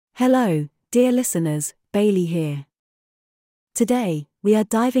Hello, dear listeners, Bailey here. Today, we are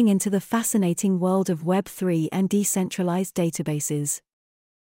diving into the fascinating world of Web3 and decentralized databases.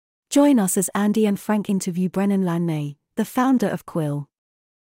 Join us as Andy and Frank interview Brennan Lamey, the founder of Kwil.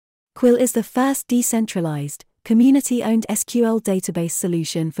 Kwil is the first decentralized, community-owned SQL database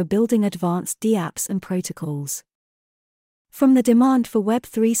solution for building advanced DApps and protocols. From the demand for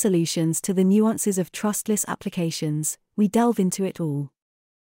Web3 solutions to the nuances of trustless applications, we delve into it all.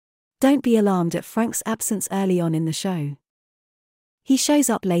 Don't be alarmed at Frank's absence early on in the show. He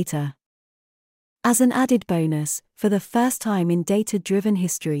shows up later. As an added bonus, for the first time in data-driven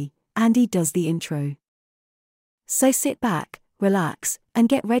history, Andy does the intro. So sit back, relax, and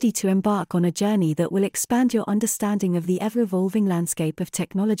get ready to embark on a journey that will expand your understanding of the ever-evolving landscape of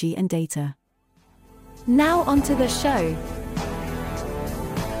technology and data. Now onto the show.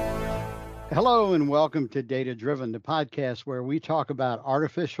 Hello and welcome to Data Driven, the podcast where we talk about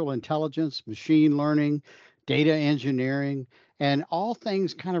artificial intelligence, machine learning, data engineering, and all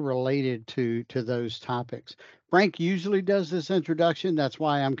things kind of related to those topics. Frank usually does this introduction. That's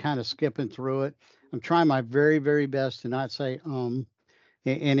why I'm kind of skipping through it. I'm trying my very, very best to not say in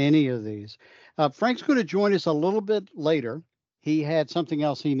any of these. Frank's going to join us a little bit later. He had something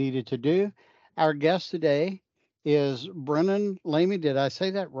else he needed to do. Our guest today is Brennan Lamey. Did I say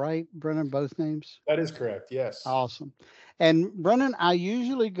that right, Brennan, both names? That is correct, yes. Awesome. And Brennan, I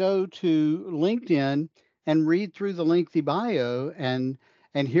usually go to LinkedIn and read through the lengthy bio, and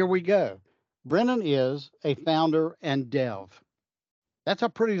here we go. Brennan is a founder and dev. That's a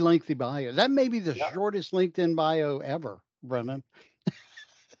pretty lengthy bio. That may be the shortest LinkedIn bio ever, Brennan.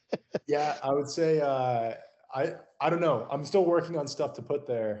 Yeah, I would say, I don't know. I'm still working on stuff to put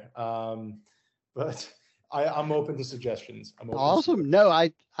there, but I'm open to suggestions. Awesome. No,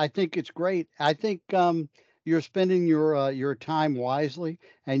 I think it's great. I think you're spending your time wisely,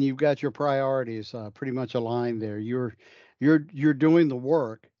 and you've got your priorities pretty much aligned there. You're doing the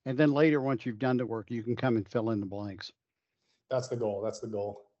work, and then later, once you've done the work, you can come and fill in the blanks. That's the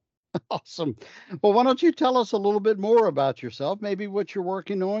goal. Awesome. Well, why don't you tell us a little bit more about yourself? Maybe what you're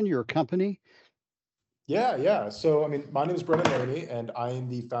working on, your company. Yeah. So, my name is Brennan Lamey, and I am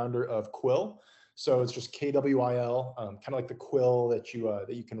the founder of Kwil. So it's just KWIL, kind of like the quill that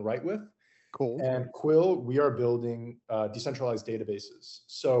you can write with. Cool. And Kwil, we are building decentralized databases.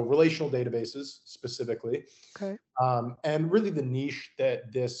 So relational databases specifically. Okay. And really the niche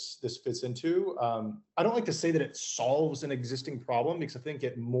that this fits into, I don't like to say that it solves an existing problem, because I think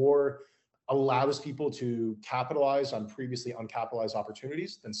it more allows people to capitalize on previously uncapitalized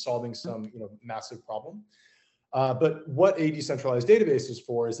opportunities than solving some massive problem. But what a decentralized database is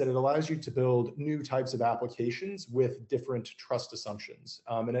for is that it allows you to build new types of applications with different trust assumptions.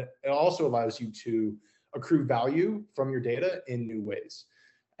 And it also allows you to accrue value from your data in new ways.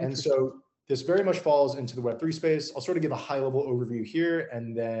 And so this very much falls into the Web3 space. I'll sort of give a high-level overview here,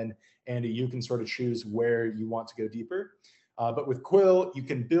 and then, Andy, you can sort of choose where you want to go deeper. But with Kwil, you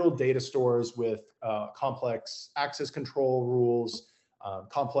can build data stores with complex access control rules,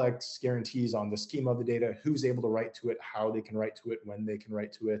 complex guarantees on the schema of the data, who's able to write to it, how they can write to it, when they can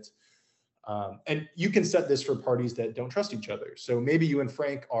write to it. And you can set this for parties that don't trust each other. So maybe you and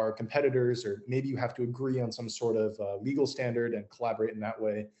Frank are competitors, or maybe you have to agree on some sort of legal standard and collaborate in that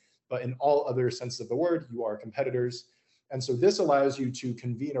way. But in all other senses of the word, you are competitors. And so this allows you to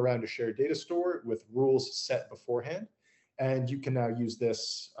convene around a shared data store with rules set beforehand. And you can now use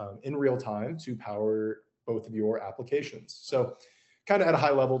this in real time to power both of your applications. So kind of at a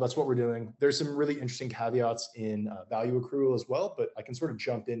high level, that's what we're doing. There's some really interesting caveats in value accrual as well, but I can sort of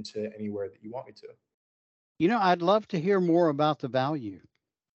jump into anywhere that you want me to. I'd love to hear more about the value.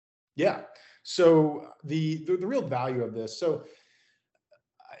 Yeah. So the real value of this. So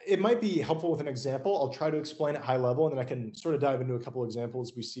it might be helpful with an example. I'll try to explain at high level, and then I can sort of dive into a couple of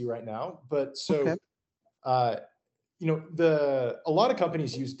examples we see right now. But so, a lot of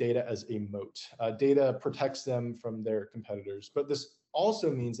companies use data as a moat. Data protects them from their competitors, but this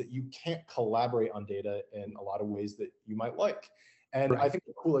also means that you can't collaborate on data in a lot of ways that you might like. And I think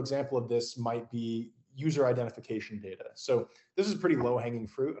a cool example of this might be user identification data. So this is pretty low-hanging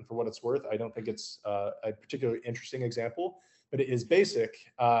fruit, and for what it's worth, I don't think it's a particularly interesting example, but it is basic.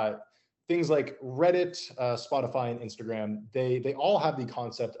 Things like Reddit, Spotify, and Instagram, they all have the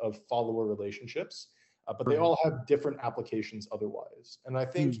concept of follower relationships. But they all have different applications otherwise. And I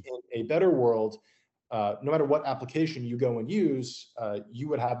think in a better world, no matter what application you go and use, you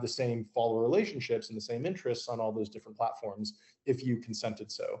would have the same follower relationships and the same interests on all those different platforms if you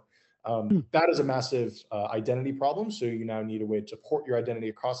consented so. That is a massive identity problem. So you now need a way to port your identity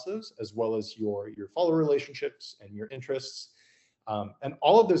across those, as well as your follower relationships and your interests. And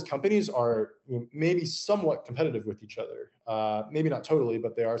all of those companies are maybe somewhat competitive with each other. Maybe not totally,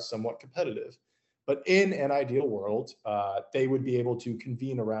 but they are somewhat competitive. But in an ideal world, they would be able to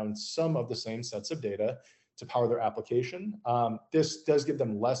convene around some of the same sets of data to power their application. This does give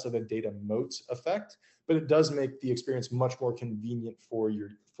them less of a data moat effect, but it does make the experience much more convenient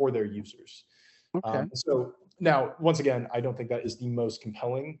for their users. Okay. So now, once again, I don't think that is the most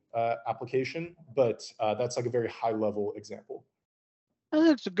compelling application, but that's like a very high level example. And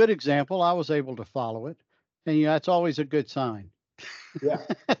that's a good example. I was able to follow it. And that's always a good sign. Yeah,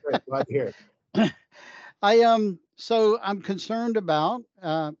 great. Glad to hear. So I'm concerned about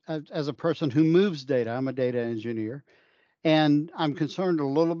as a person who moves data. I'm a data engineer, and I'm concerned a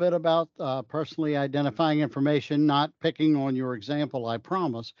little bit about personally identifying information. Not picking on your example, I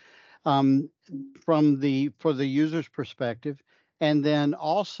promise. Um, for the user's perspective, and then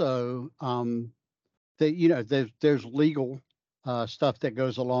also there's legal stuff that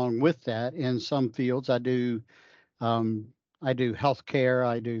goes along with that in some fields. Um, I do healthcare,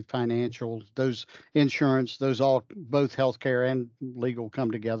 I do financial, those insurance, those all both healthcare and legal come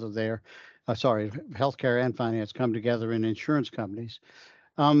together there. Sorry, healthcare and finance come together in insurance companies.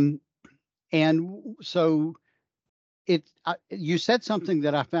 Um, so you said something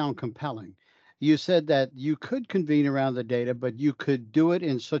that I found compelling. You said that you could convene around the data, but you could do it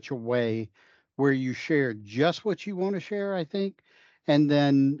in such a way where you share just what you want to share, I think. And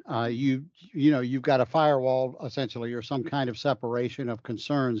then you've got a firewall essentially, or some kind of separation of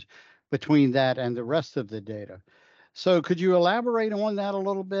concerns between that and the rest of the data. So could you elaborate on that a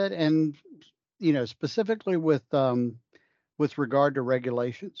little bit, and specifically with regard to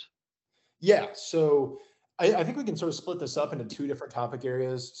regulations? Yeah, so I think we can sort of split this up into two different topic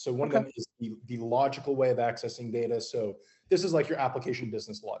areas. So one of Okay. them is the logical way of accessing data. So this is like your application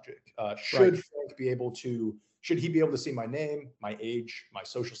business logic. Right. Should he be able to see my name, my age, my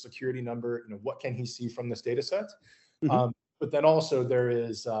social security number? What can he see from this data set? Hmm. But then also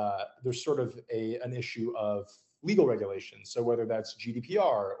there's sort of an issue of legal regulations. So whether that's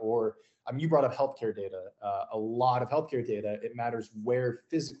GDPR or you brought up healthcare data. A lot of healthcare data, it matters where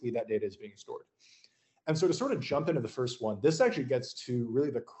physically that data is being stored. And so to sort of jump into the first one, this actually gets to really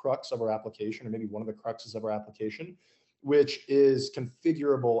the crux of our application, or maybe one of the cruxes of our application, which is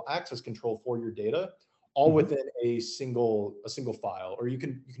configurable access control for your data, all Hmm. within a single file, or you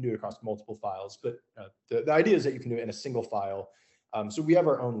can do it across multiple files. But the idea is that you can do it in a single file. So we have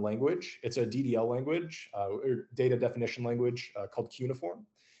our own language. It's a DDL language, or data definition language, called Cuneiform.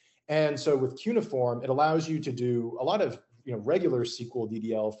 And so with Cuneiform, it allows you to do a lot of regular SQL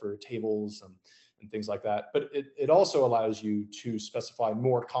DDL for tables and things like that. But it also allows you to specify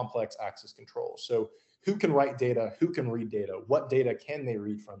more complex access control. So who can write data? Who can read data? What data can they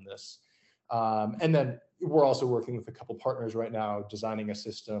read from this? And then we're also working with a couple partners right now, designing a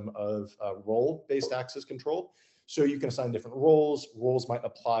system of role-based access control. So you can assign different roles. Roles might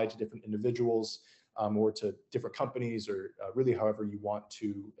apply to different individuals, or to different companies, or really however you want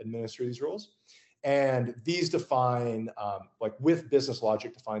to administer these roles. And these define, like with business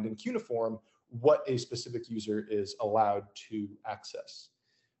logic defined in Cuneiform, what a specific user is allowed to access.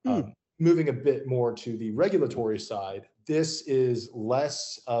 Hmm. Moving a bit more to the regulatory side, this is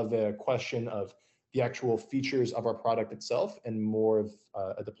less of a question of the actual features of our product itself and more of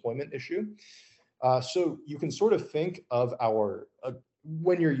a deployment issue. So you can sort of think of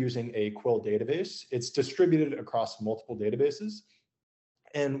when you're using a Kwil database, it's distributed across multiple databases.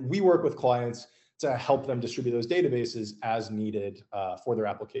 And we work with clients to help them distribute those databases as needed for their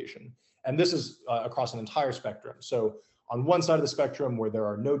application. And this is across an entire spectrum. So on one side of the spectrum where there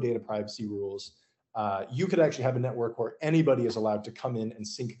are no data privacy rules, you could actually have a network where anybody is allowed to come in and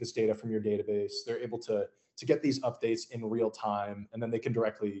sync this data from your database. They're able to get these updates in real time, and then they can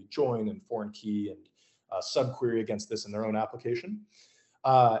directly join and foreign key and subquery against this in their own application.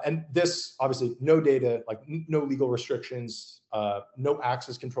 And this, obviously, no data, like no legal restrictions, no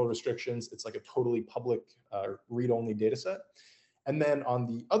access control restrictions. It's like a totally public read-only data set. And then on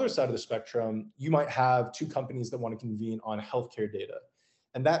the other side of the spectrum, you might have two companies that want to convene on healthcare data.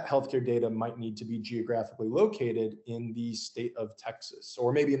 And that healthcare data might need to be geographically located in the state of Texas.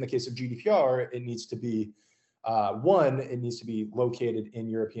 Or maybe in the case of GDPR, it needs to be, one, it needs to be located in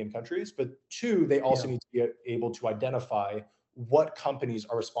European countries. But two, they also Yeah. need to be able to identify what companies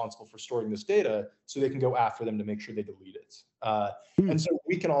are responsible for storing this data so they can go after them to make sure they delete it. Hmm. And so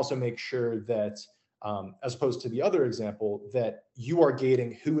we can also make sure that, as opposed to the other example, that you are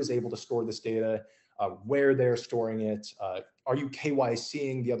gating who is able to store this data, where they're storing it. Are you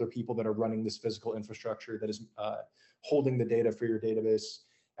KYCing the other people that are running this physical infrastructure that is holding the data for your database?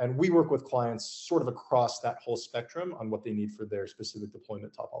 And we work with clients sort of across that whole spectrum on what they need for their specific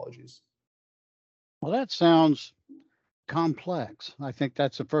deployment topologies. Well, that sounds complex. I think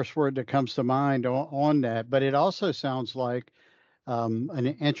that's the first word that comes to mind on that. But it also sounds like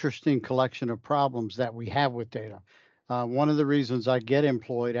an interesting collection of problems that we have with data. One of the reasons I get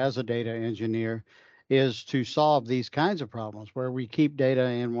employed as a data engineer is to solve these kinds of problems where we keep data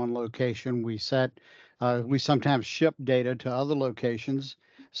in one location. We sometimes ship data to other locations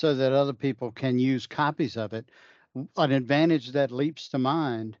so that other people can use copies of it. An advantage that leaps to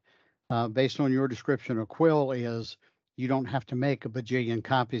mind, based on your description of Quill, is you don't have to make a bajillion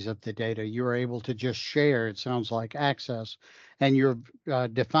copies of the data. You're able to just share, it sounds like, access. And you're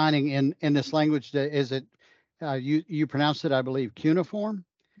defining in this language, is it, you pronounce it, I believe, cuneiform?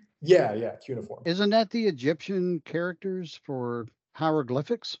 Yeah, cuneiform. Isn't that the Egyptian characters for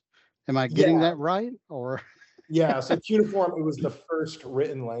hieroglyphics? Am I getting Yeah, that right? Or yeah. So cuneiform, it was the first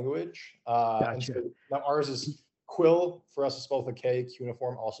written language. And so gotcha. now ours is Quill, for us is spelled with a K,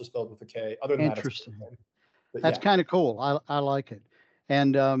 cuneiform also spelled with a K. Other than that, it's the Interesting. same. But That's yeah. kind of cool. I like it.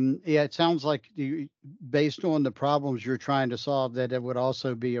 And yeah, it sounds like based on the problems you're trying to solve, that it would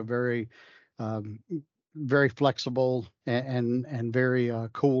also be a very, um, very flexible and very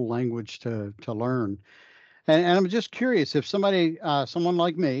cool language to learn. And I'm just curious if someone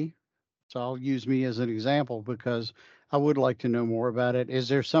like me, so I'll use me as an example because I would like to know more about it. Is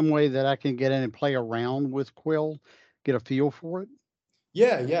there some way that I can get in and play around with Quill, get a feel for it?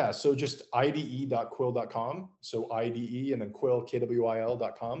 Yeah. So just ide.kwil.com. So IDE and then Kwil,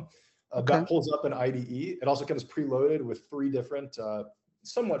 KWIL.com. Okay. That pulls up an IDE. It also comes preloaded with 3 different,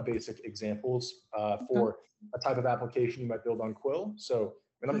 somewhat basic examples Okay. for a type of application you might build on Kwil. So,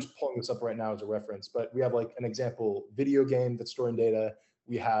 and I'm just pulling this up right now as a reference, but we have like an example video game that's storing data.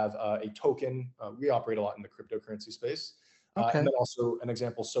 We have a token. We operate a lot in the cryptocurrency space. And Okay. then also an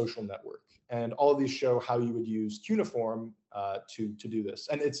example social network. And all of these show how you would use cuneiform to do this.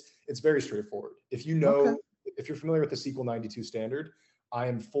 And it's very straightforward. If you Okay. know, if you're familiar with the SQL 92 standard, I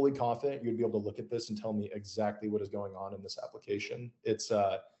am fully confident you'd be able to look at this and tell me exactly what is going on in this application. It's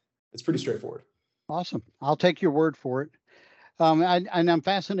pretty straightforward. Awesome. I'll take your word for it. And I'm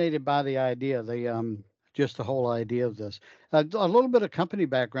fascinated by the idea, just the whole idea of this. A little bit of company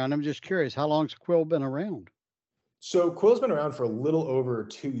background. I'm just curious, how long's Quill been around? So Quill's been around for a little over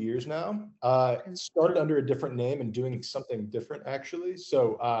 2 years now. Okay. Started under a different name and doing something different, actually.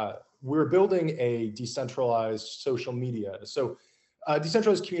 So we're building a decentralized social media. So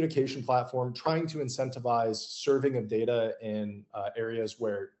decentralized communication platform, trying to incentivize serving of data in areas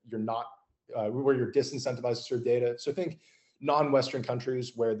where where you're disincentivized to serve data. So think non-Western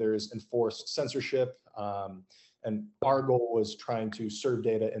countries where there's enforced censorship. And our goal was trying to serve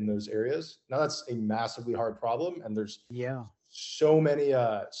data in those areas. Now that's a massively hard problem, and there's Yeah. so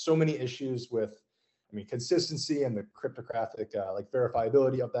many issues with, I mean, consistency and the cryptographic like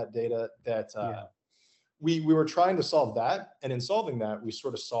verifiability of that data that Yeah. we were trying to solve that. And in solving that, we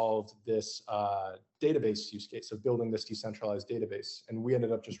sort of solved this database use case of building this decentralized database. And we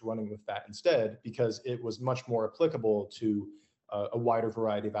ended up just running with that instead because it was much more applicable to a wider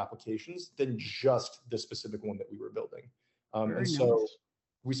variety of applications than just the specific one that we were building. And Very so nice.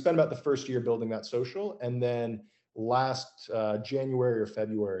 we spent about the first year building that social. And then last January or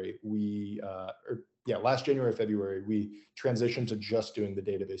February, last January, February, we transitioned to just doing the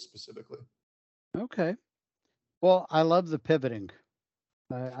database specifically. Okay. Well, I love the pivoting.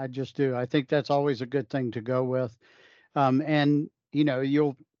 I just do. I think that's always a good thing to go with. And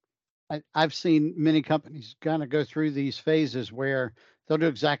I've seen many companies kind of go through these phases where they'll do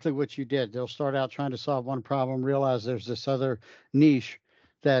exactly what you did. They'll start out trying to solve one problem, realize there's this other niche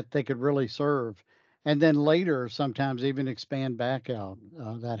that they could really serve, and then later sometimes even expand back out.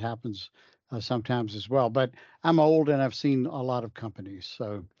 That happens sometimes as well. But I'm old and I've seen a lot of companies,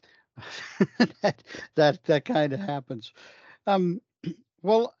 so that that kind of happens. Um,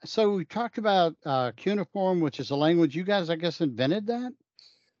 well, so we talked about cuneiform, which is a language you guys, I guess, invented that.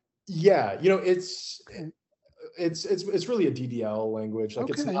 Yeah, Okay. it's really a DDL language. Like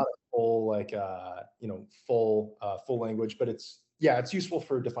it's Okay. not a full like full language, but it's useful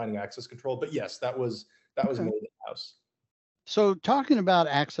for defining access control. But yes, that was Okay. made in house. So talking about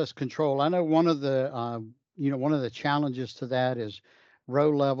access control, I know one of the challenges to that is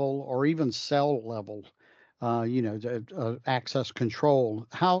row level or even cell level, the access control.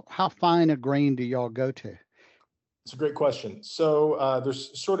 How fine a grain do y'all go to? It's a great question. So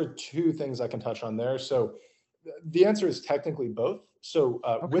there's sort of 2 things I can touch on there. So the answer is technically both. So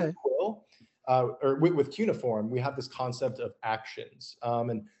with Okay. Quill or with Cuneiform, we have this concept of actions.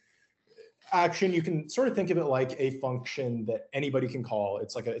 And Action, you can sort of think of it like a function that anybody can call.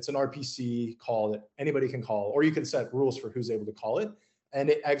 It's an RPC call that anybody can call, or you can set rules for who's able to call it, and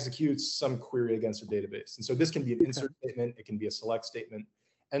it executes some query against a database. And so this can be an insert statement, it can be a select statement.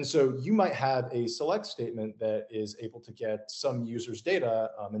 And so you might have a select statement that is able to get some user's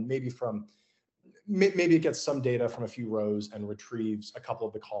data, and maybe it gets some data from a few rows and retrieves a couple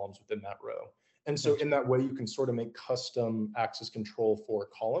of the columns within that row. And so in that way, you can sort of make custom access control for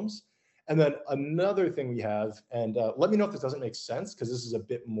columns. And then another thing we have, and let me know if this doesn't make sense, because this is a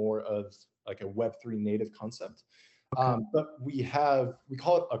bit more of like a Web3 native concept. But we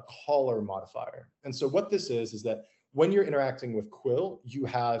call it a caller modifier. And so what this is that when you're interacting with Kwil, you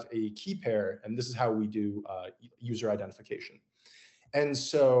have a key pair, and this is how we do user identification. And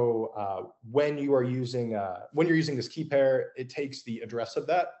so when you're using this key pair, it takes the address of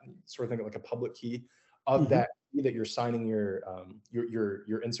that, sort of think of like a public key of that key that you're signing your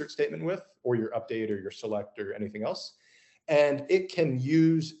insert statement with, or your update or your select or anything else. And it can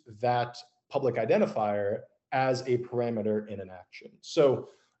use that public identifier as a parameter in an action. So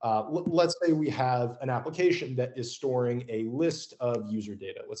let's say we have an application that is storing a list of user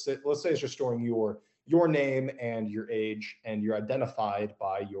data. Let's say it's just storing your name and your age, and you're identified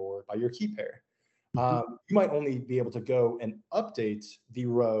by your key pair. You might only be able to go and update the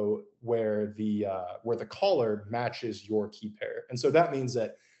row where the caller matches your key pair. And so that means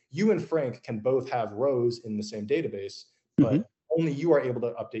that you and Frank can both have rows in the same database, but only you are able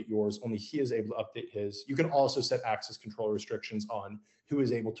to update yours, only he is able to update his. You can also set access control restrictions on who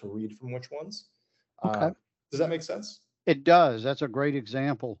is able to read from which ones. Does that make sense? It does. That's a great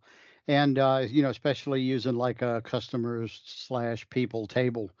example. And, especially using like a customers/people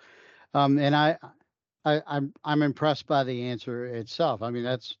table. And I'm impressed by the answer itself. I mean,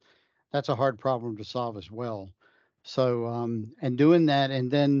 that's a hard problem to solve as well. So, and doing that, and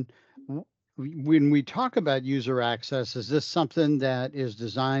then when we talk about user access, is this something that is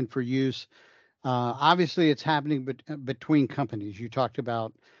designed for use? Obviously, it's happening between companies. You talked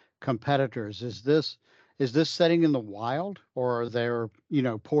about competitors. Is this setting in the wild, or are there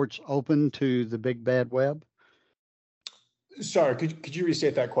ports open to the big bad web? Sorry, could you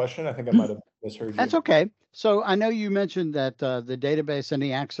restate that question? I think I might have misheard you. That's okay. So I know you mentioned that the database and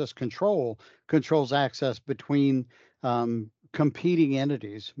the access control controls access between competing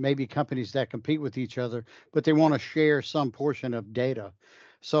entities, maybe companies that compete with each other, but they want to share some portion of data.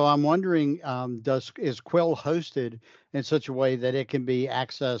 So I'm wondering, is Kwil hosted in such a way that it can be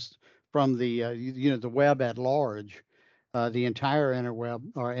accessed from the the web at large, the entire interweb,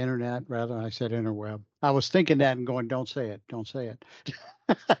 or internet rather? I said interweb. I was thinking that and going, don't say it, don't say it.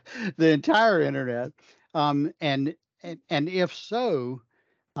 The entire internet, and if so,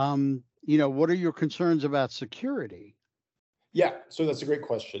 what are your concerns about security? Yeah, so that's a great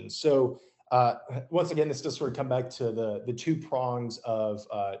question. So once again, this does sort of come back to the two prongs of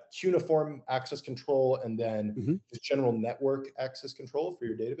cuneiform access control and then just general network access control for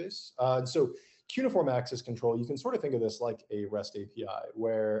your database. And so cuneiform access control, you can sort of think of this like a REST API,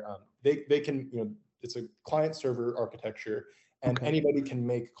 where they can, it's a client server architecture, and anybody can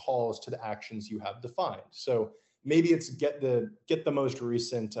make calls to the actions you have defined. So maybe it's get the most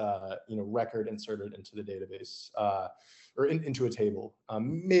recent record inserted into the database, or into a table.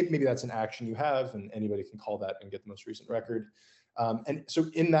 Maybe that's an action you have, and anybody can call that and get the most recent record. And so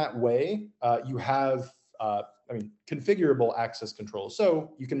in that way, you have configurable access control.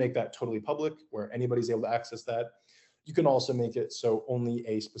 So you can make that totally public, where anybody's able to access that. You can also make it so only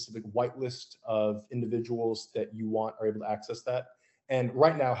a specific whitelist of individuals that you want are able to access that. And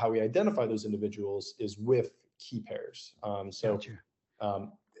right now, how we identify those individuals is with key pairs. Gotcha.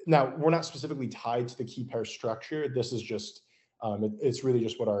 Now, we're not specifically tied to the key pair structure. This is just, it's really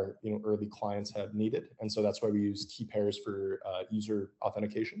just what our early clients have needed. And so that's why we use key pairs for user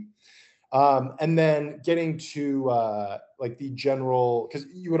authentication. And then getting to like the general, because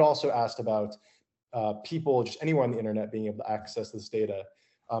you had also asked about people, just anyone on the internet being able to access this data.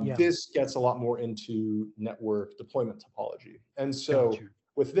 This gets a lot more into network deployment topology. And so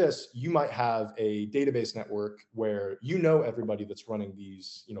with this, you might have a database network where everybody that's running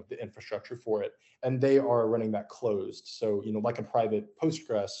these, the infrastructure for it, and they are running that closed. So, like a private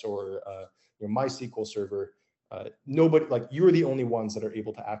Postgres or MySQL server, nobody, like you're the only ones that are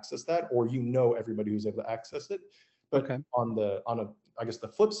able to access that, or everybody who's able to access it. But I guess the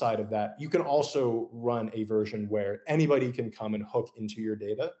flip side of that, you can also run a version where anybody can come and hook into your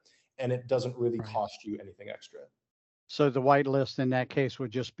data, and it doesn't really cost you anything extra. So the whitelist in that case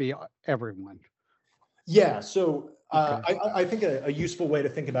would just be everyone. Yeah. So I think a useful way to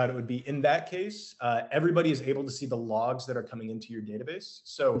think about it would be, in that case, everybody is able to see the logs that are coming into your database.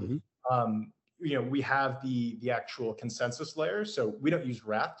 So We have the actual consensus layer. So we don't use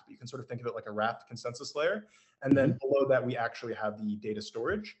Raft, but you can sort of think of it like a Raft consensus layer. And then below that, we actually have the data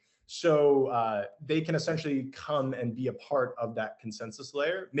storage. So they can essentially come and be a part of that consensus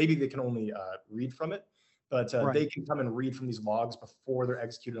layer. Maybe they can only read from it, but they can come and read from these logs before they're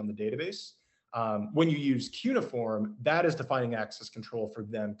executed on the database. When you use Cuneiform, that is defining access control for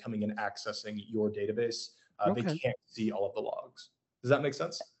them coming and accessing your database. They can't see all of the logs. Does that make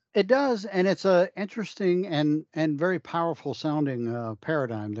sense? It does, and it's a interesting and very powerful sounding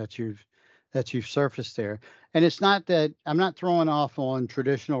paradigm that you've surfaced there. And it's not that I'm not throwing off on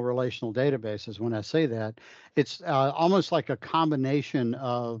traditional relational databases when I say that. It's almost like a combination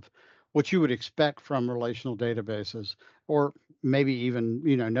of what you would expect from relational databases, or maybe even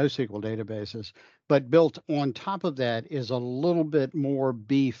NoSQL databases. But built on top of that is a little bit more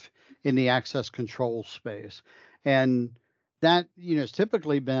beef in the access control space, and that has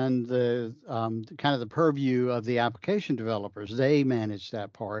typically been the kind of the purview of the application developers. They manage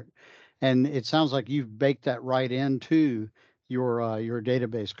that part, and it sounds like you've baked that right into your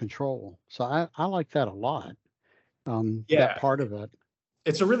database control. So I like that a lot. That part of it.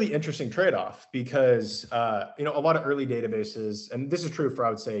 It's a really interesting trade-off because a lot of early databases, and this is true for, I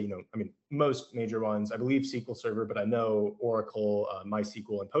would say, most major ones. I believe SQL Server, but I know Oracle,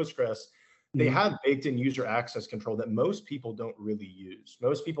 MySQL, and Postgres. They have baked in user access control that most people don't really use.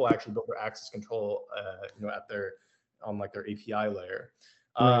 Most people actually build their access control, at their API layer.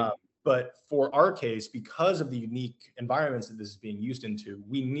 But for our case, because of the unique environments that this is being used into,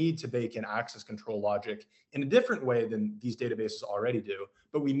 we need to bake in access control logic in a different way than these databases already do.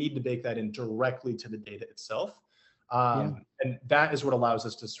 But we need to bake that in directly to the data itself. And that is what allows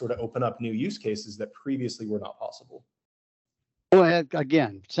us to sort of open up new use cases that previously were not possible. Well,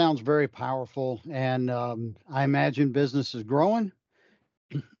 again, sounds very powerful, and I imagine business is growing.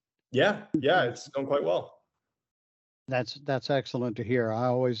 Yeah, it's going quite well. That's excellent to hear. I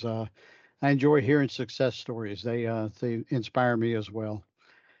always I enjoy hearing success stories. They inspire me as well.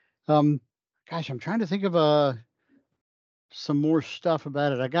 Gosh, I'm trying to think of some more stuff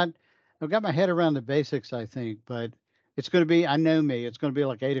about it. I've got my head around the basics, I think, but it's going to be, I know me, it's going to be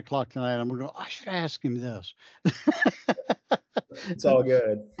like 8 o'clock tonight. I'm going to go, I should ask him this. It's all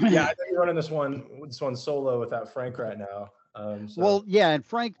good. Yeah, I think you're running this one solo without Frank right now. Well, yeah, and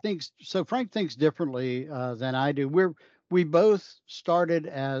Frank thinks differently than I do. We both started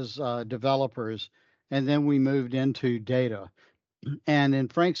as developers, and then we moved into data. And in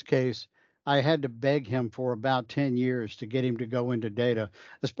Frank's case, I had to beg him for about 10 years to get him to go into data,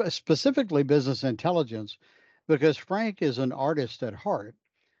 specifically business intelligence, because Frank is an artist at heart.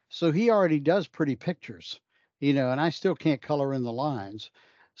 So he already does pretty pictures, and I still can't color in the lines.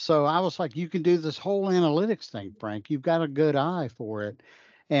 So I was like, you can do this whole analytics thing, Frank. You've got a good eye for it.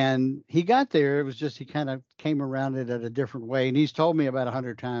 And he got there. It was just he kind of came around it at a different way. And he's told me about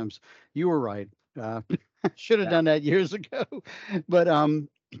 100 times, you were right. Should have done that years ago. But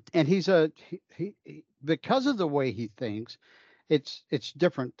and he's he because of the way he thinks, it's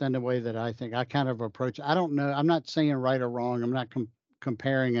different than the way that I think. I kind of approach. I don't know. I'm not saying right or wrong. I'm not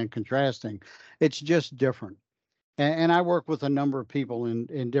comparing and contrasting. It's just different. And I work with a number of people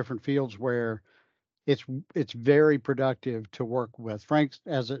in different fields where it's very productive to work with. Frank's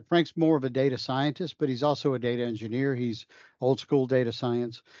more of a data scientist, but he's also a data engineer. He's old school data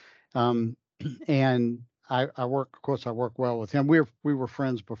science. And I work well with him. We were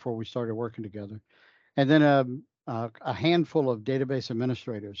friends before we started working together. And then a handful of database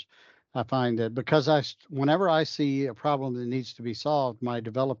administrators. I find that because whenever I see a problem that needs to be solved, my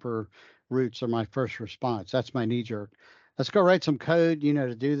developer roots are my first response. That's my knee jerk. Let's go write some code,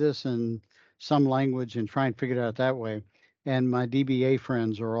 to do this in some language and try and figure it out that way. And my DBA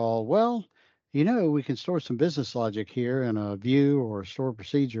friends are all, well, we can store some business logic here in a view or a store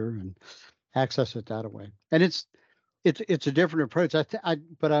procedure and access it that way. And it's a different approach.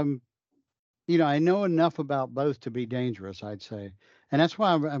 But I know enough about both to be dangerous, I'd say. And that's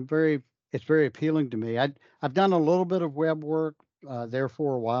why it's very appealing to me. I've done a little bit of web work there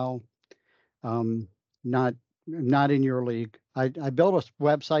for a while. Not in your league. I built a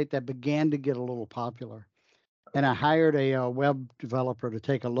website that began to get a little popular, and I hired a web developer to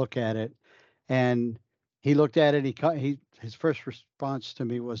take a look at it. And he looked at it. His first response to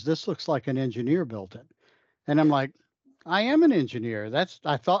me was, "This looks like an engineer built it." And I'm like, I am an engineer.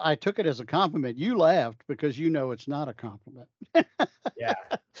 I took it as a compliment. You laughed because it's not a compliment. Yeah.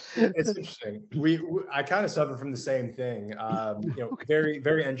 It's interesting. I kind of suffer from the same thing. Very,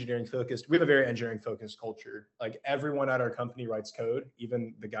 very engineering focused. We have a very engineering focused culture. Like everyone at our company writes code,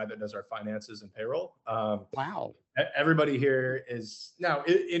 even the guy that does our finances and payroll. Wow. Everybody here is now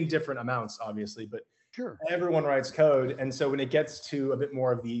in different amounts, obviously, but Sure. everyone writes code. And so when it gets to a bit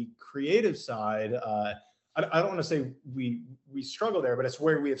more of the creative side, I don't want to say we struggle there, but it's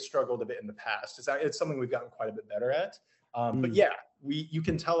where we have struggled a bit in the past. It's something we've gotten quite a bit better at. But yeah, you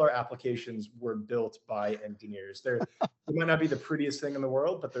can tell our applications were built by engineers. They might not be the prettiest thing in the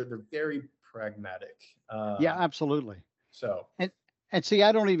world, but they're very pragmatic. Yeah, absolutely. So And see,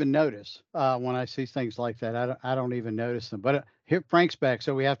 I don't even notice when I see things like that. I don't even notice them. But here, Frank's back,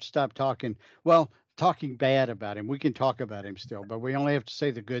 so we have to stop talking. Well, talking bad about him. We can talk about him still, but we only have to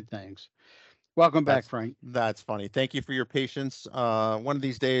say the good things. Welcome back, Frank. That's funny. Thank you for your patience. One of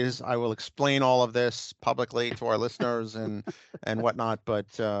these days, I will explain all of this publicly to our listeners and whatnot. But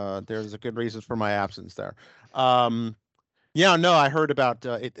there's a good reason for my absence there. Yeah, no, I heard about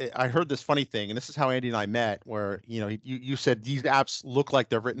I heard this funny thing, and this is how Andy and I met, where you said these apps look like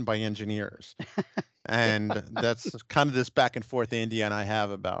they're written by engineers, and that's kind of this back and forth Andy and I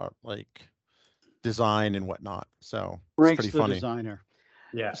have about like design and whatnot. So Frank's it's pretty the funny. designer.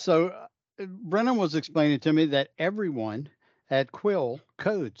 yeah. So Brennan was explaining to me that everyone at Kwil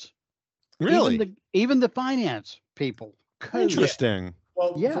codes. Really? Even the finance people code. Interesting.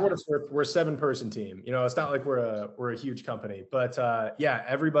 Well, Yeah. for what it's worth, we're a 7-person team. It's not like we're a huge company, but yeah,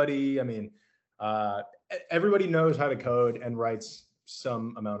 everybody. I mean, everybody knows how to code and writes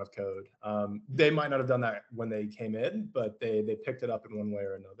some amount of code. They might not have done that when they came in, but they picked it up in one way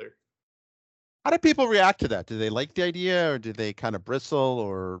or another. How do people react to that? Do they like the idea, or do they kind of bristle,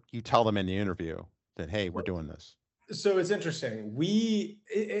 or you tell them in the interview that, hey, we're doing this? So it's interesting.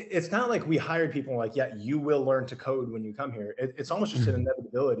 It's not like we hired people like, yeah, you will learn to code when you come here. It's almost just an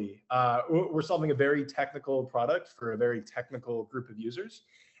inevitability. We're solving a very technical product for a very technical group of users.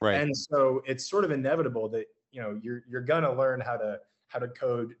 Right. And so it's sort of inevitable that, you're going to learn how to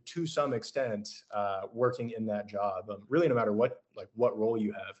code to some extent, working in that job, really no matter what role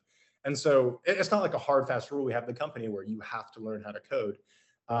you have. And so it's not like a hard, fast rule we have in the company where you have to learn how to code.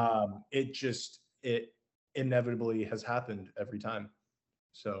 It inevitably has happened every time.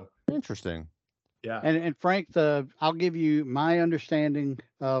 So Interesting. Yeah. And Frank, I'll give you my understanding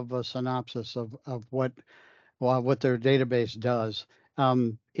of a synopsis of what their database does.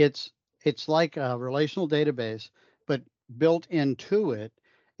 It's like a relational database, but built into it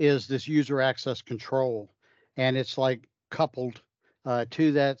is this user access control, and it's like coupled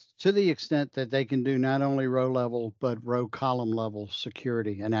to the extent that they can do not only row level but row column level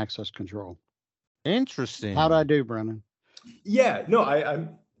security and access control. Interesting. How'd I do, Brennan? Yeah, no, I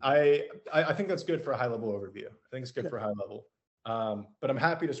think that's good for a high level overview. I think it's good for a high level. But I'm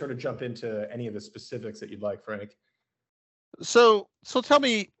happy to sort of jump into any of the specifics that you'd like, Frank. So tell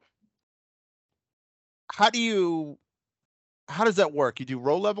me, how does that work? You do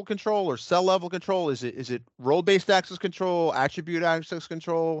row level control or cell level control? Is it role based access control, attribute access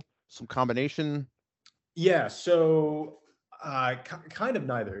control, some combination? Yeah, so kind of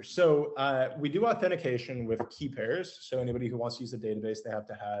neither. So we do authentication with key pairs. So anybody who wants to use the database, they have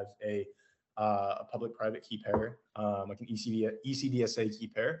to have a public-private key pair, like an ECDSA key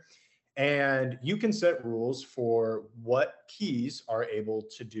pair. And you can set rules for what keys are able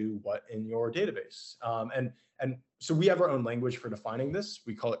to do what in your database. And so we have our own language for defining this.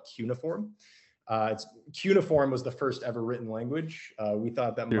 We call it cuneiform. Cuneiform was the first ever written language. We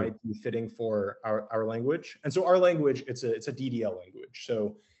thought that might be fitting for our language. And so our language, it's a DDL language.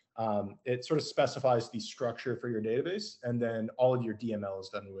 So it sort of specifies the structure for your database, and then all of your DML is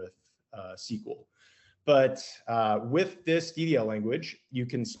done with SQL. But with this DDL language, you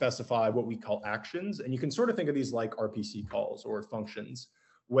can specify what we call actions, and you can sort of think of these like RPC calls or functions,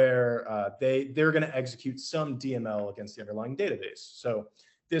 where they're going to execute some DML against the underlying database. So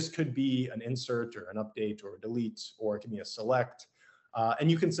this could be an insert or an update or a delete, or it can be a select. And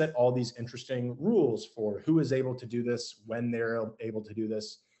you can set all these interesting rules for who is able to do this, when they're able to do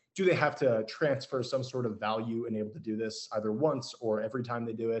this. Do they have to transfer some sort of value and able to do this either once or every time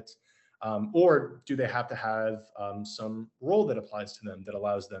they do it? Or do they have to have some role that applies to them that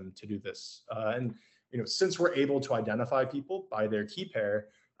allows them to do this? And since we're able to identify people by their key pair,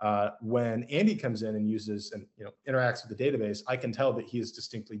 when Andy comes in and uses and interacts with the database, I can tell that he is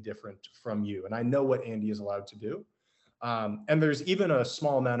distinctly different from you, and I know what Andy is allowed to do. And there's even a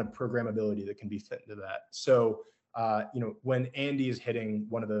small amount of programmability that can be fit into that. So when Andy is hitting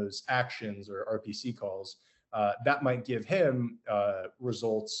one of those actions or RPC calls, that might give him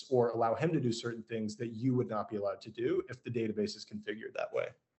results or allow him to do certain things that you would not be allowed to do if the database is configured that way.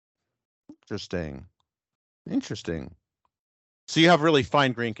 Interesting. So you have really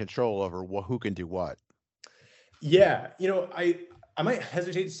fine-grained control over who can do what. Yeah, I might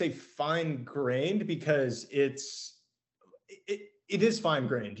hesitate to say fine-grained because it is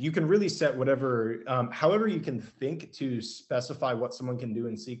fine-grained. You can really set whatever, however you can think to specify what someone can do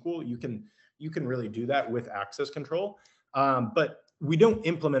in SQL. You can really do that with access control, but we don't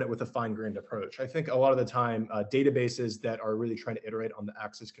implement it with a fine-grained approach. I think a lot of the time, databases that are really trying to iterate on the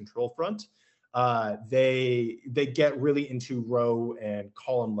access control front, they get really into row and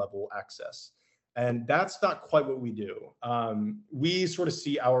column level access. And that's not quite what we do. We sort of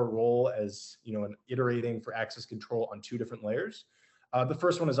see our role as, an iterating for access control on two different layers. The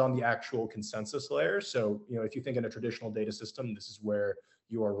first one is on the actual consensus layer. So, if you think in a traditional data system, this is where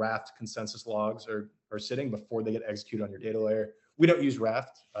your Raft consensus logs are sitting before they get executed on your data layer. We don't use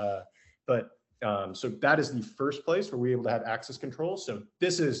Raft, so that is the first place where we're able to have access control. So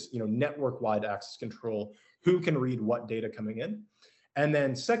this is, network-wide access control, who can read what data coming in. And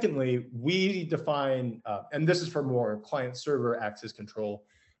then secondly, we define, and this is for more client-server access control,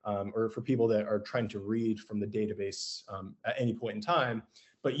 or for people that are trying to read from the database at any point in time.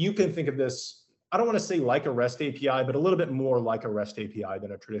 But you can think of this, I don't want to say like a REST API, but a little bit more like a REST API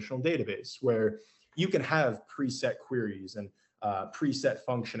than a traditional database, where you can have preset queries and preset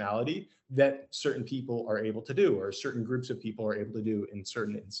functionality that certain people are able to do, or certain groups of people are able to do in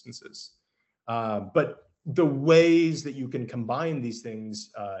certain instances. But the ways that you can combine these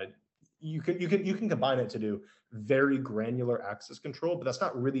things, you can combine it to do very granular access control, but that's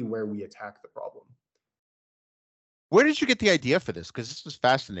not really where we attack the problem. Where did you get the idea for this? Because this was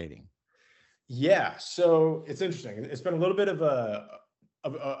fascinating. Yeah, so it's interesting. It's been a little bit of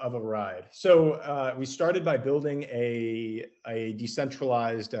a ride. So we started by building a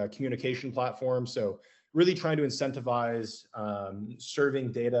decentralized communication platform. So really trying to incentivize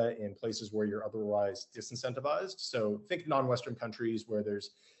serving data in places where you're otherwise disincentivized. So think non-Western countries where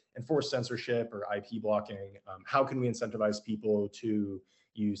there's enforced censorship or IP blocking. How can we incentivize people to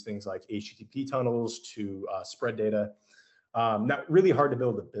use things like HTTP tunnels to spread data? Not really hard to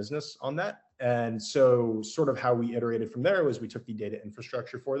build a business on that. And so sort of how we iterated from there was we took the data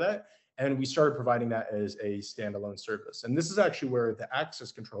infrastructure for that and we started providing that as a standalone service. And this is actually where the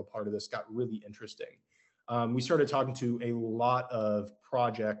access control part of this got really interesting. We started talking to a lot of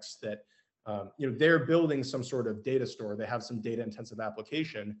projects that, they're building some sort of data store. They have some data intensive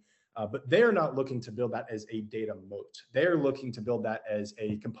application, but they're not looking to build that as a data moat. They're looking to build that as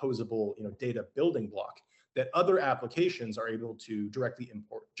a composable, data building block that other applications are able to directly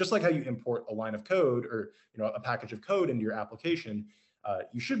import. Just like how you import a line of code or a package of code into your application,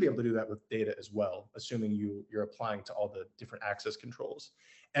 you should be able to do that with data as well, assuming you're applying to all the different access controls.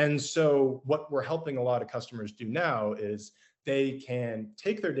 And so what we're helping a lot of customers do now is they can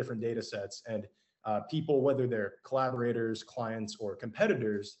take their different data sets and people, whether they're collaborators, clients, or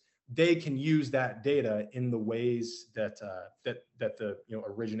competitors, they can use that data in the ways that the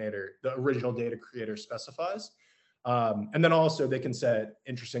originator, the original data creator specifies, and then also they can set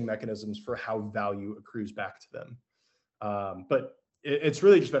interesting mechanisms for how value accrues back to them. But it's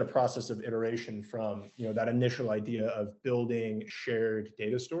really just been a process of iteration from that initial idea of building shared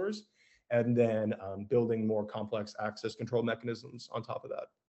data stores, and then building more complex access control mechanisms on top of that.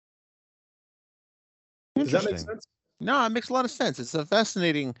 Does that make sense? No, it makes a lot of sense. It's a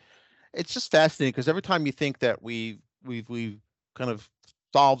fascinating. It's just fascinating because every time you think that we've kind of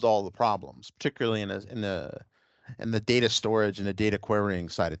solved all the problems, particularly in the data storage and the data querying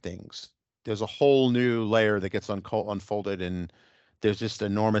side of things, there's a whole new layer that gets unfolded, and there's just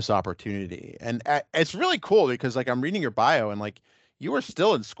enormous opportunity. And it's really cool because like I'm reading your bio and like you were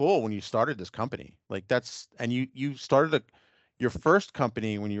still in school when you started this company. Like and you started your first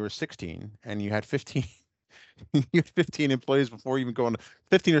company when you were 16 and you had 15. You had 15 employees before even going to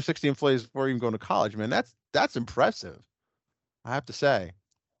 15 or 16 employees before even going to college, man. That's impressive, I have to say.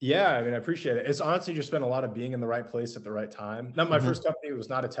 Yeah, I mean, I appreciate it. It's honestly just been a lot of being in the right place at the right time. Now, my first company was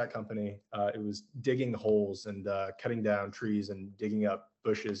not a tech company. It was digging holes and cutting down trees and digging up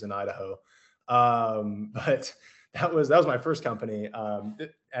bushes in Idaho. But that was my first company.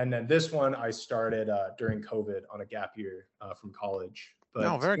 And then this one I started during COVID on a gap year from college.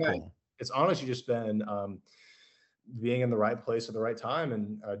 But very cool. It's honestly just been being in the right place at the right time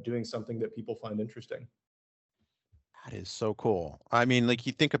and doing something that people find interesting. That is so cool. I mean, like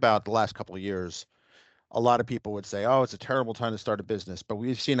you think about the last couple of years, a lot of people would say, oh, it's a terrible time to start a business. But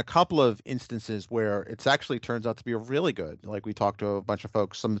we've seen a couple of instances where it's actually turns out to be really good. Like we talked to a bunch of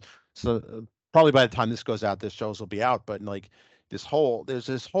folks, some probably by the time this goes out, this shows will be out. But like there's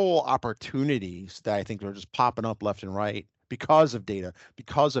this whole opportunities that I think are just popping up left and right because of data,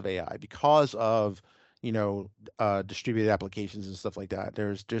 because of AI, because of distributed applications and stuff like that.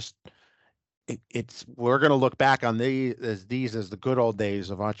 There's just it's we're going to look back on these as the good old days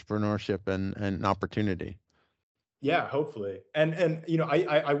of entrepreneurship and opportunity. Yeah, hopefully. And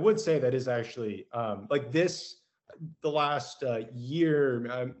I would say that is actually like this, the last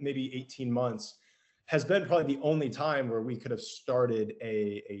year, maybe 18 months, has been probably the only time where we could have started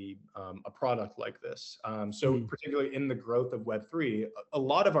a product like this. So particularly in the growth of Web3, a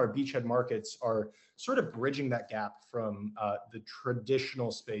lot of our beachhead markets are sort of bridging that gap from the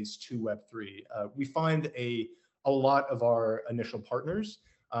traditional space to Web3. We find a lot of our initial partners,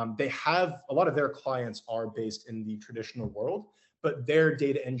 they have a lot of their clients are based in the traditional world, but their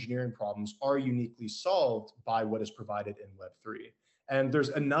data engineering problems are uniquely solved by what is provided in Web3. And there's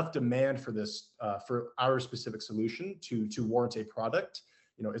enough demand for this, for our specific solution to warrant a product.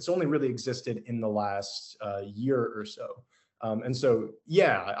 It's only really existed in the last year or so. And so,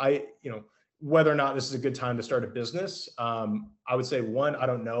 yeah, whether or not this is a good time to start a business, I would say one, I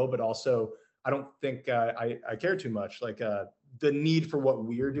don't know, but also I don't think I care too much. Like the need for what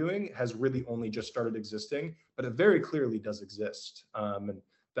we're doing has really only just started existing, but it very clearly does exist. And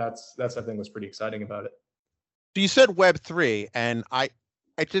that's I think what's pretty exciting about it. So you said Web3, and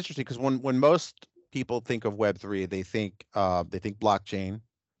it's interesting because when most people think of Web3, they think blockchain,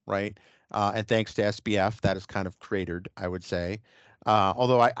 right? And thanks to SBF, that is kind of cratered, I would say.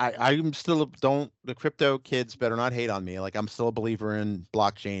 Although I'm still the crypto kids better not hate on me. Like I'm still a believer in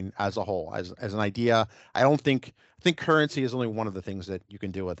blockchain as a whole, as an idea. I think currency is only one of the things that you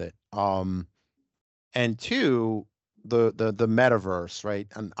can do with it. And two, the metaverse, right?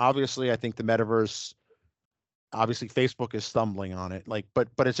 And obviously, I think the metaverse. Obviously, Facebook is stumbling on it. But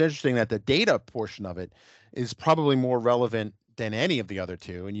it's interesting that the data portion of it is probably more relevant than any of the other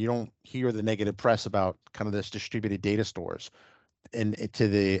two, and you don't hear the negative press about kind of this distributed data stores. And to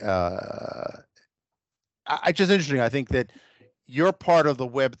the it's just interesting. I think that you're part of the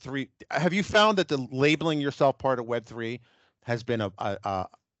Web3. Have you found that the labeling yourself part of Web3 has been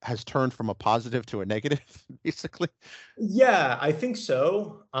has turned from a positive to a negative, basically? Yeah, I think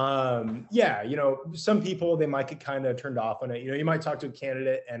so. Yeah, some people, they might get kind of turned off on it. You might talk to a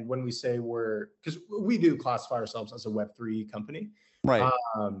candidate, and when we say because we do classify ourselves as a Web3 company. Right.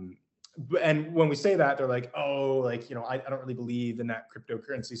 And when we say that, they're like, oh, like, I don't really believe in that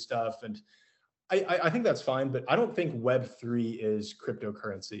cryptocurrency stuff. And I think that's fine, but I don't think Web3 is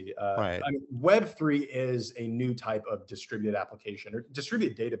cryptocurrency. Right. I mean, Web3 is a new type of distributed application or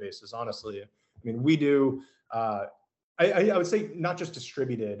distributed databases, honestly. I mean, we do, I would say not just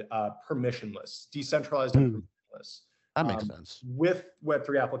distributed, permissionless, decentralized and permissionless. That makes sense. With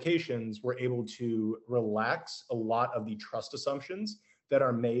Web3 applications, we're able to relax a lot of the trust assumptions that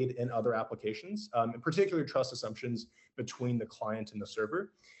are made in other applications, in particular trust assumptions between the client and the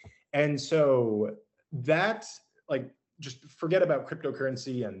server. And so that, like, just forget about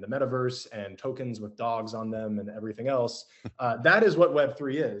cryptocurrency and the metaverse and tokens with dogs on them and everything else. That is what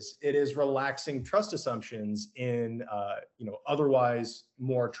Web3 is. It is relaxing trust assumptions in, otherwise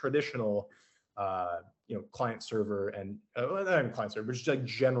more traditional, client server and not client server, but just like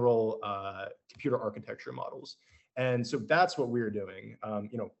general computer architecture models. And so that's what we're doing.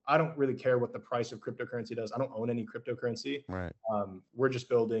 I don't really care what the price of cryptocurrency does. I don't own any cryptocurrency. Right. We're just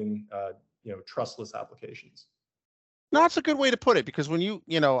building, trustless applications. No, that's a good way to put it, because when you're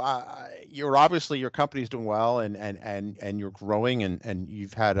obviously, your company's doing well and you're growing and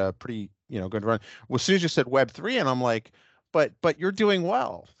you've had a pretty, good run. Well, as soon as you said Web3, and I'm like, but you're doing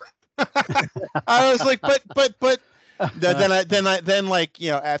well. I was like, but then like,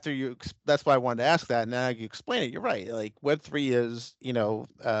 after that's why I wanted to ask that. And now you explain it. You're right. Like Web3 is,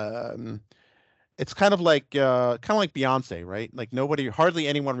 it's kind of like Beyonce, right? Like hardly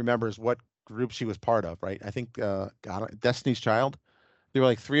anyone remembers what group she was part of, right? I think Destiny's Child. There were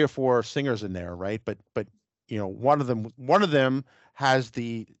like 3 or 4 singers in there, right? But one of them has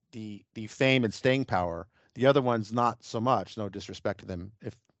the fame and staying power. The other one's not so much. No disrespect to them,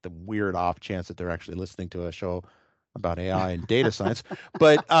 if the weird off chance that they're actually listening to a show about AI and data science.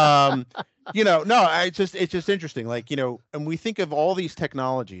 But no, it's just interesting. Like, and we think of all these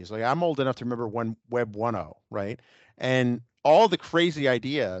technologies. Like, I'm old enough to remember when Web 1.0, right? And all the crazy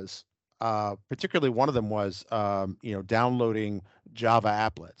ideas, particularly one of them was, downloading Java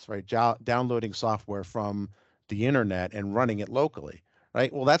applets, right? Downloading software from the internet and running it locally,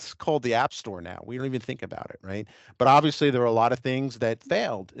 right? Well, that's called the App Store now. We don't even think about it, right? But obviously, there are a lot of things that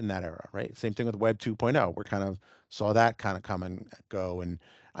failed in that era, right? Same thing with Web 2.0. We kind of saw that kind of come and go. And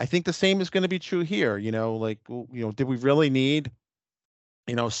I think the same is going to be true here. Like, did we really need,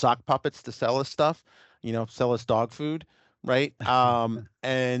 sock puppets to sell us stuff, sell us dog food, right?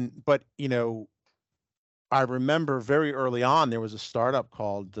 But I remember very early on there was a startup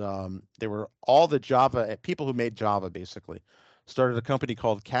called they were all the Java people who made Java basically started a company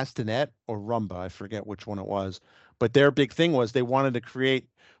called Castanet or Rumba. I forget which one it was, but their big thing was they wanted to create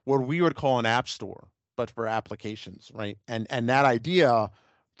what we would call an app store, but for applications, right? And that idea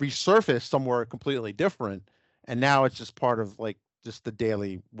resurfaced somewhere completely different, and now it's just part of like just the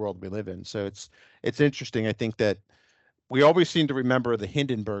daily world we live in. So it's interesting. I think that we always seem to remember the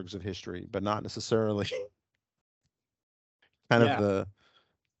Hindenburgs of history, but not necessarily kind of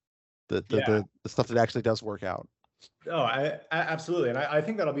Yeah, the stuff that actually does work out. Oh, absolutely, and I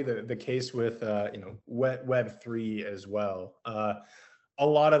think that'll be the case with Web3 as well. A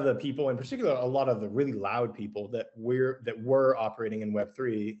lot of the people, in particular, a lot of the really loud people that were operating in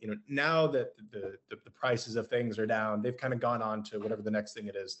Web3, now that the prices of things are down, they've kind of gone on to whatever the next thing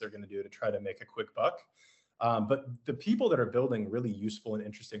it is they're going to do to try to make a quick buck. But the people that are building really useful and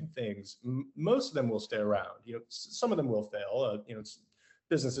interesting things, most of them will stay around. Some of them will fail.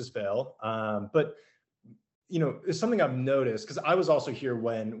 Businesses fail, but it's something I've noticed because I was also here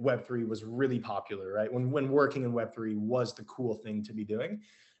when Web3 was really popular, right? When working in Web3 was the cool thing to be doing.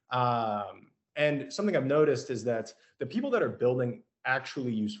 And something I've noticed is that the people that are building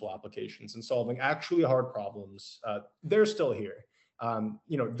actually useful applications and solving actually hard problems, they're still here.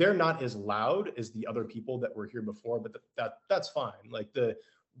 They're not as loud as the other people that were here before, but that's fine. Like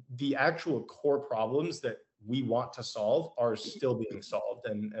the actual core problems that we want to solve are still being solved.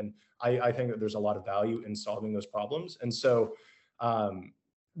 And I think that there's a lot of value in solving those problems. And so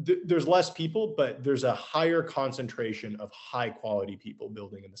there's less people, but there's a higher concentration of high quality people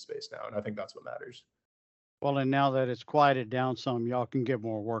building in the space now. And I think that's what matters. Well, and now that it's quieted down some, y'all can get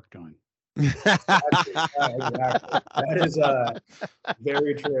more work done. Exactly. That is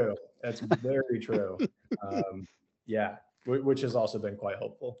very true. That's very true. Yeah, which has also been quite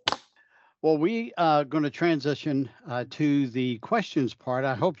helpful. Well, we are going to transition to the questions part.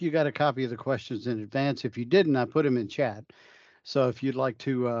 I hope you got a copy of the questions in advance. If you didn't, I put them in chat. So if you'd like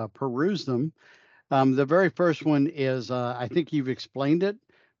to peruse them, the very first one is I think you've explained it,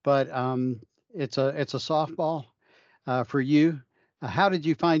 but it's a softball for you. How did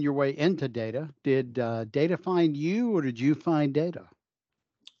you find your way into data? Did data find you, or did you find data?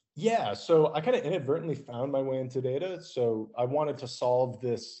 Yeah, so I kind of inadvertently found my way into data. So I wanted to solve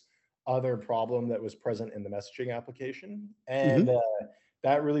this other problem that was present in the messaging application. And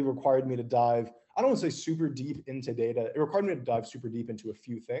that really required me to dive, I don't want to say super deep into data. It required me to dive super deep into a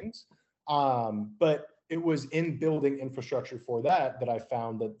few things. But it was in building infrastructure for that I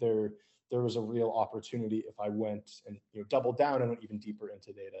found that there was a real opportunity if I went and doubled down and went even deeper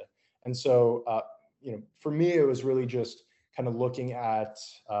into data. And so for me, it was really just kind of looking at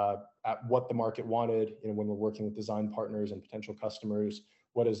what the market wanted, when we're working with design partners and potential customers,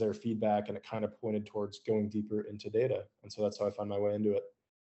 what is their feedback? And it kind of pointed towards going deeper into data. And so that's how I found my way into it.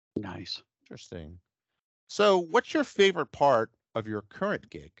 Nice. Interesting. So what's your favorite part of your current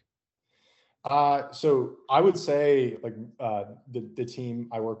gig? So I would say like the team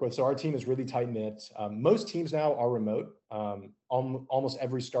I work with. So our team is really tight knit. Most teams now are remote. Almost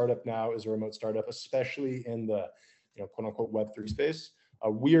every startup now is a remote startup, especially in the quote unquote Web3 space.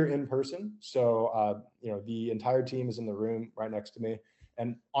 We're in person, so the entire team is in the room right next to me.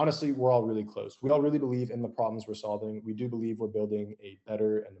 And honestly, we're all really close. We all really believe in the problems we're solving. We do believe we're building a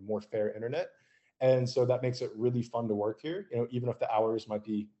better and a more fair internet. And so that makes it really fun to work here, even if the hours might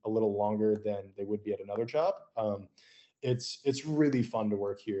be a little longer than they would be at another job. It's really fun to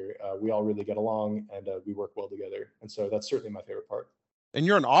work here. We all really get along and we work well together. And so that's certainly my favorite part. And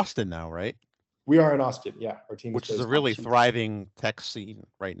you're in Austin now, right? We are in Austin. Yeah. Our team Which is a really thriving tech scene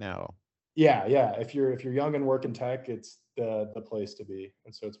right now. Yeah. If you're young and work in tech, it's the place to be.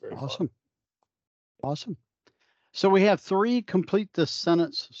 And so it's very awesome. fun. Awesome. So we have 3 complete the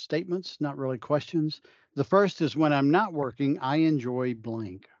sentence statements, not really questions. The first is, when I'm not working, I enjoy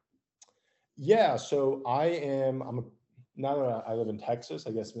blank. Yeah, so now that I live in Texas,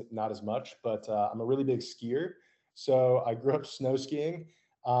 I guess not as much, but I'm a really big skier. So I grew up snow skiing.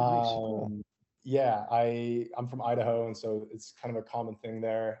 Nice. Yeah, I'm from Idaho, and so it's kind of a common thing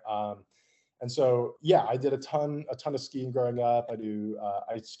there. And so, yeah, I did a ton of skiing growing up.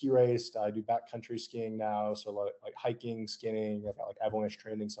 I ski raced. I do backcountry skiing now. So like hiking, skiing, I've got like avalanche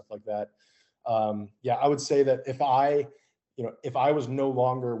training, stuff like that. Yeah, I would say that if I was no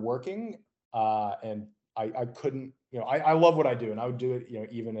longer working and I couldn't, I love what I do and I would do it,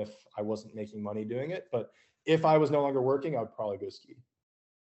 even if I wasn't making money doing it. But if I was no longer working, I would probably go ski.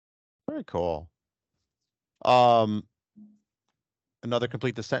 Very cool. Another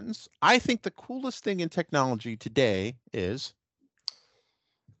complete the sentence. I think the coolest thing in technology today is.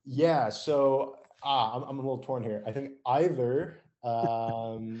 Yeah, so I'm a little torn here. I think either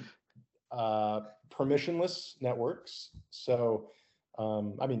permissionless networks. So,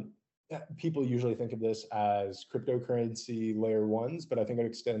 I mean, people usually think of this as cryptocurrency layer ones, but I think it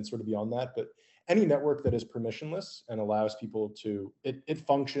extends sort of beyond that. But any network that is permissionless and allows people to, it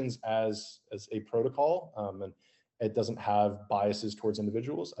functions as a protocol, and it doesn't have biases towards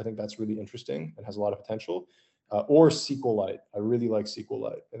individuals. I think that's really interesting and has a lot of potential. Or SQLite. I really like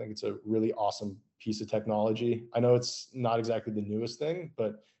SQLite. I think it's a really awesome piece of technology. I know it's not exactly the newest thing,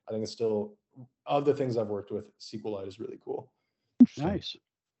 but I think it's still, of the things I've worked with, SQLite is really cool. Nice.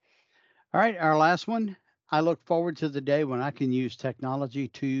 All right, our last one. I look forward to the day when I can use technology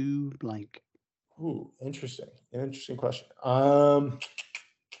to blank. Ooh, interesting. An interesting question.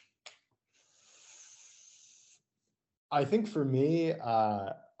 I think for me,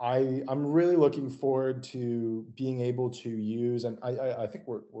 I'm really looking forward to being able to use, and I think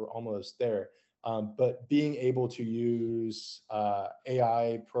we're almost there, but being able to use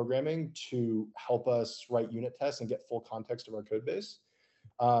AI programming to help us write unit tests and get full context of our code base.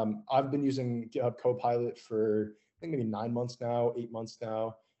 I've been using GitHub Copilot for I think maybe 9 months now, 8 months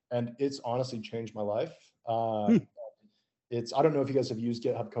now, and it's honestly changed my life. I don't know if you guys have used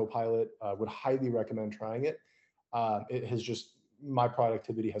GitHub Copilot. Would highly recommend trying it. It has just, my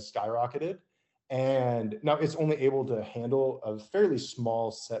productivity has skyrocketed. And now it's only able to handle a fairly small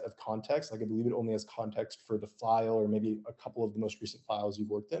set of context. Like I believe it only has context for the file or maybe a couple of the most recent files you've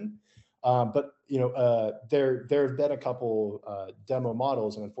worked in. But there have been a couple demo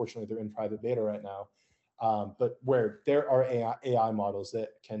models, and unfortunately they're in private beta right now. But where there are AI models that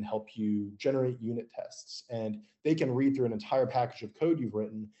can help you generate unit tests, and they can read through an entire package of code you've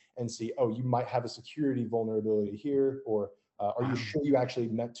written and see, oh, you might have a security vulnerability here, or are you sure you actually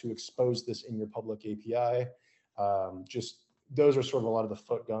meant to expose this in your public API? Just those are sort of a lot of the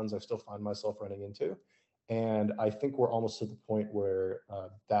foot guns I still find myself running into. And I think we're almost to the point where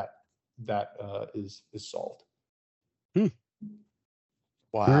that is solved.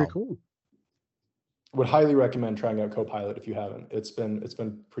 Wow. Very cool. Would highly recommend trying out Copilot if you haven't. It's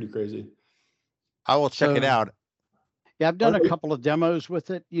been pretty crazy. I will check it out. Yeah, I've done a couple of demos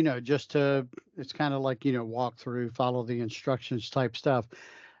with it, just to, it's kind of like, walk through, follow the instructions type stuff.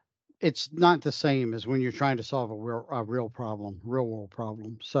 It's not the same as when you're trying to solve a real problem, real world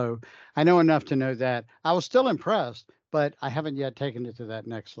problem. So I know enough to know that. I was still impressed, but I haven't yet taken it to that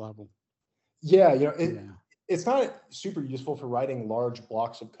next level. Yeah, it's not super useful for writing large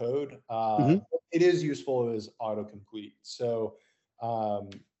blocks of code. It is useful as autocomplete. So,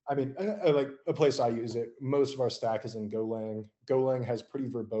 I mean, like a place I use it, most of our stack is in Golang. Golang has pretty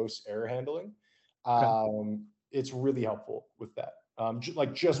verbose error handling. It's really helpful with that.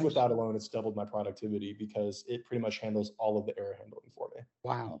 Just with that alone, it's doubled my productivity because it pretty much handles all of the error handling for me.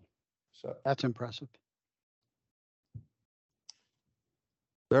 Wow. So that's impressive.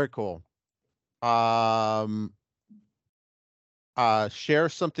 Very cool. Share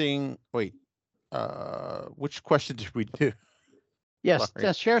something. Wait, which question did we do? Yes,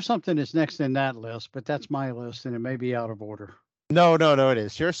 share something is next in that list, but that's my list and it may be out of order. No, it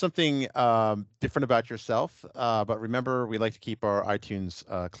is. Share something different about yourself. But remember, we like to keep our iTunes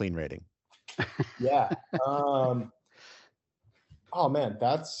clean rating. Yeah. Oh man, I think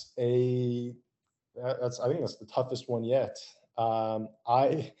that's the toughest one yet.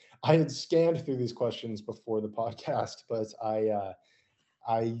 I had scanned through these questions before the podcast, but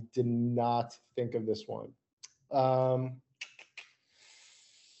I did not think of this one.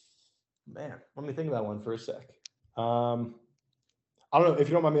 Man, let me think of that one for a sec. I don't know if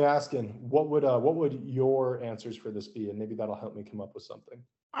you don't mind me asking, what would your answers for this be, and maybe that'll help me come up with something.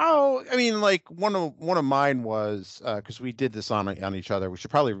 Oh, I mean, like one of mine was because we did this on each other. We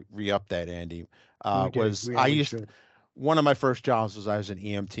should probably re-up that, Andy. One of my first jobs was I was an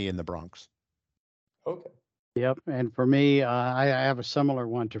EMT in the Bronx. Okay. Yep, and for me, I have a similar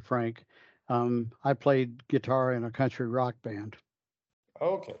one to Frank. I played guitar in a country rock band.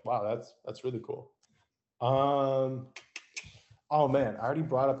 Okay, wow, that's really cool. Oh man, I already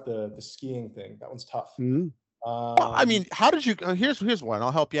brought up the skiing thing. That one's tough. I mean, how did you? Here's one.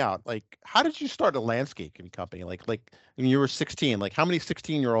 I'll help you out. Like, how did you start a landscaping company? Like when you were 16. Like, how many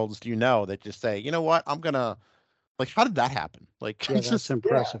 16-year-olds do you know that just say, you know what, I'm gonna. Like, how did that happen? Like, yeah, that's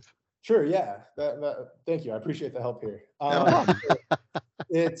impressive. Yeah, sure, yeah. Thank you. I appreciate the help here.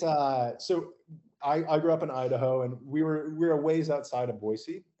 So I grew up in Idaho, and we were a ways outside of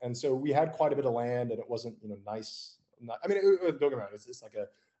Boise, and so we had quite a bit of land, and it wasn't nice. I mean, don't get me wrong, it's like a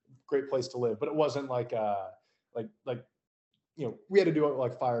great place to live, but it wasn't like we had to do it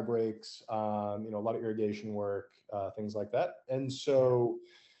like fire breaks, a lot of irrigation work, things like that. And so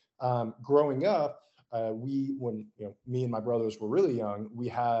growing up, when me and my brothers were really young, we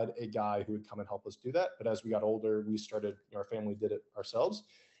had a guy who would come and help us do that. But as we got older, we started, our family did it ourselves.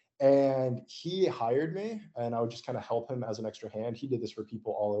 And he hired me, and I would just kind of help him as an extra hand. He did this for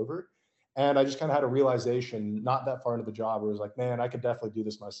people all over. And I just kind of had a realization not that far into the job where it was like, man, I could definitely do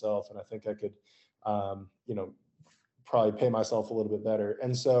this myself. And I think I could, probably pay myself a little bit better.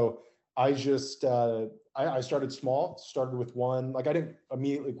 And so I just, I started small, started with one, like I didn't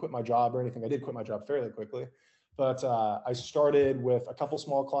immediately quit my job or anything. I did quit my job fairly quickly, but I started with a couple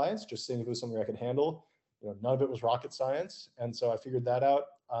small clients, just seeing if it was something I could handle. None of it was rocket science. And so I figured that out.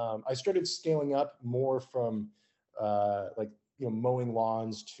 I started scaling up more from mowing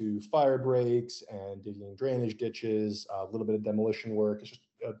lawns to fire breaks and digging drainage ditches, a little bit of demolition work. It's just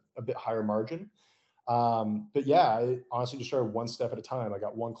a bit higher margin. But yeah, I honestly just started one step at a time. I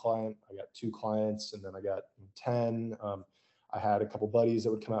got one client, I got 2 clients, and then I got 10. I had a couple buddies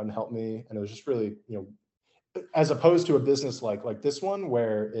that would come out and help me. And it was just really, as opposed to a business like this one,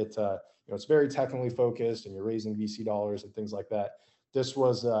 where it's very technically focused and you're raising VC dollars and things like that. This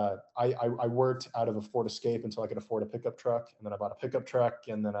was, I worked out of a Ford Escape until I could afford a pickup truck. And then I bought a pickup truck.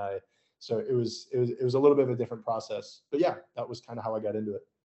 And then so it was a little bit of a different process, but yeah, that was kind of how I got into it.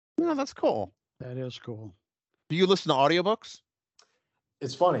 Yeah, that's cool. That is cool. Do you listen to audiobooks?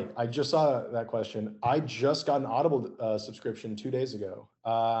 It's funny. I just saw that question. I just got an Audible subscription 2 days ago.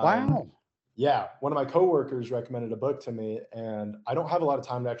 Wow. Yeah. One of my coworkers recommended a book to me, and I don't have a lot of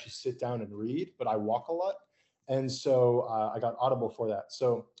time to actually sit down and read, but I walk a lot. And so I got Audible for that.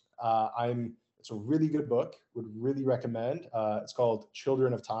 So it's a really good book, would really recommend. It's called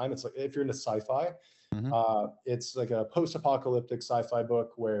Children of Time. It's like, if you're into sci-fi, it's like a post-apocalyptic sci-fi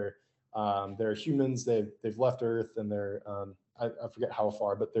book where they're humans, they've left Earth, and they're I forget how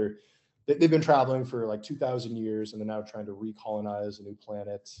far, but they've been traveling for like 2,000 years, and they're now trying to recolonize a new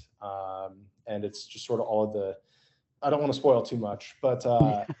planet. And it's just sort of all of the, I don't want to spoil too much, but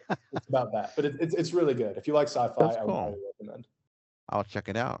it's about that. But it's really good. If you like sci-fi, That's I cool. would highly recommend. I'll check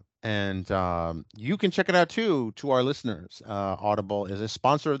it out. And you can check it out too, to our listeners. Audible is a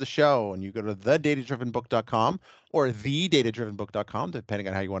sponsor of the show, and you go to thedatadrivenbook.com or thedatadrivenbook.com, depending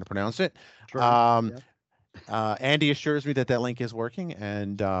on how you want to pronounce it. Sure. Andy assures me that link is working,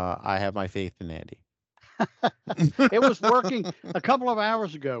 and I have my faith in Andy. It was working a couple of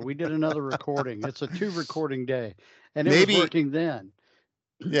hours ago. We did another recording. It's a 2 recording day, and it was working then.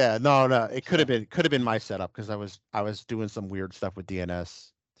 Yeah, no, it could have been my setup, because I was doing some weird stuff with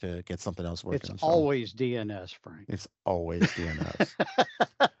DNS to get something else working. It's always DNS, Frank. It's always DNS.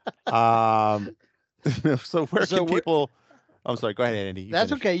 So where can people? I'm sorry. Go ahead, Andy.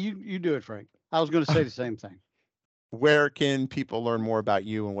 That's okay. You do it, Frank. I was going to say the same thing. Where can people learn more about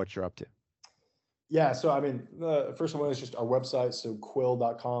you and what you're up to? Yeah, so I mean, the first one is just our website, so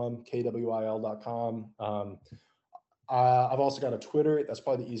kwil.com, kwil.com. I've also got a Twitter. That's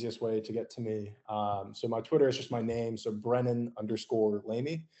probably the easiest way to get to me. So my Twitter is just my name, so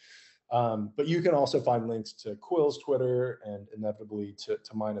Brennan_Lamey. But you can also find links to Kwil's Twitter and inevitably to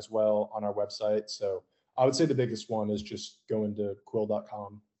mine as well on our website. So I would say the biggest one is just going to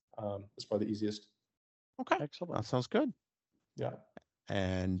kwil.com. That's probably the easiest. Okay, excellent. That sounds good. Yeah.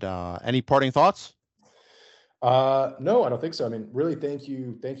 And any parting thoughts? No, I don't think so. I mean, really, thank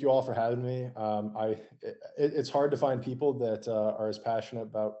you all for having me. It's hard to find people that are as passionate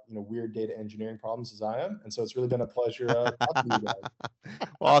about weird data engineering problems as I am, and so it's really been a pleasure talking to you guys.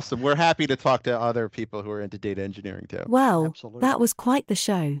 Awesome. We're happy to talk to other people who are into data engineering too. Well, Absolutely. that was quite the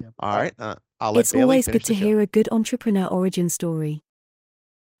show. Yep. All right. I'll let It's Bailey always finish good to the show. hear a good entrepreneur origin story.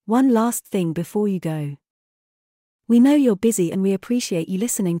 One last thing before you go. We know you're busy and we appreciate you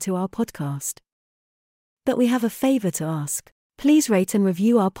listening to our podcast. But we have a favor to ask. Please rate and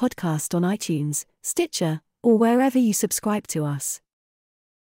review our podcast on iTunes, Stitcher, or wherever you subscribe to us.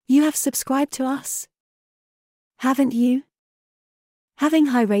 You have subscribed to us? Haven't you? Having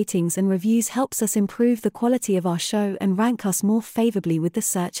high ratings and reviews helps us improve the quality of our show and rank us more favorably with the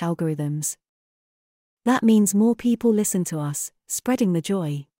search algorithms. That means more people listen to us, spreading the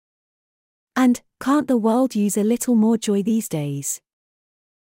joy. And, can't the world use a little more joy these days?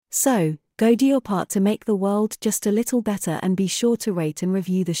 So, go do your part to make the world just a little better and be sure to rate and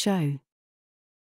review the show.